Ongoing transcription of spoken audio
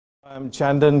I'm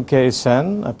Chandan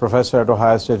Sen, a professor at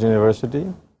Ohio State University,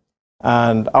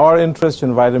 and our interest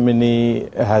in vitamin E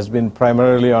has been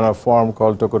primarily on a form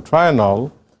called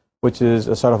Tocotrienol, which is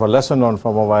a sort of a lesser-known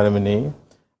form of vitamin E,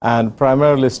 and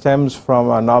primarily stems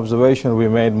from an observation we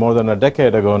made more than a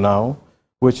decade ago now,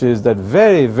 which is that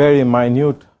very, very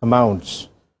minute amounts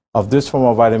of this form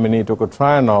of vitamin E,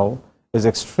 Tocotrienol, is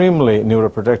extremely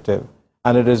neuroprotective,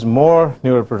 and it is more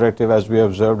neuroprotective, as we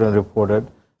observed and reported,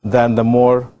 than the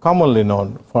more commonly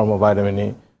known form of vitamin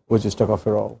E, which is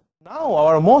tocopherol. Now,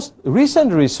 our most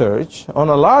recent research on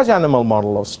a large animal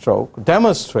model of stroke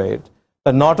demonstrate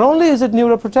that not only is it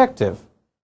neuroprotective,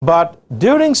 but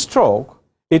during stroke,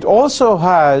 it also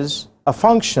has a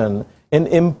function in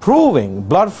improving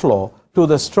blood flow to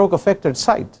the stroke-affected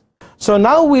site. So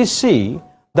now we see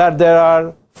that there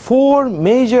are 4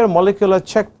 major molecular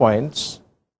checkpoints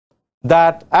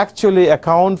that actually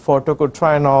account for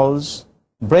tocotrienol's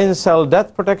brain cell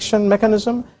death protection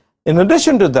mechanism. In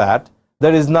addition to that,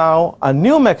 there is now a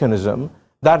new mechanism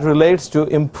that relates to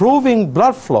improving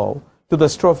blood flow to the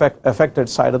stroke-affected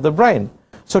side of the brain.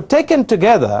 So taken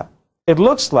together, it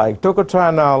looks like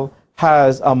tocotrienol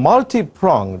has a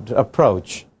multi-pronged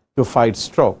approach to fight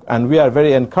stroke. And we are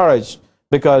very encouraged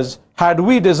because had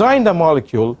we designed a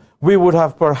molecule, we would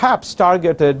have perhaps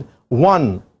targeted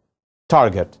one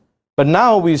target. But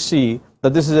now we see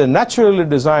that this is a naturally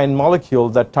designed molecule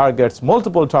that targets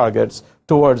multiple targets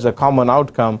towards a common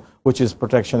outcome, which is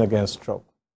protection against stroke.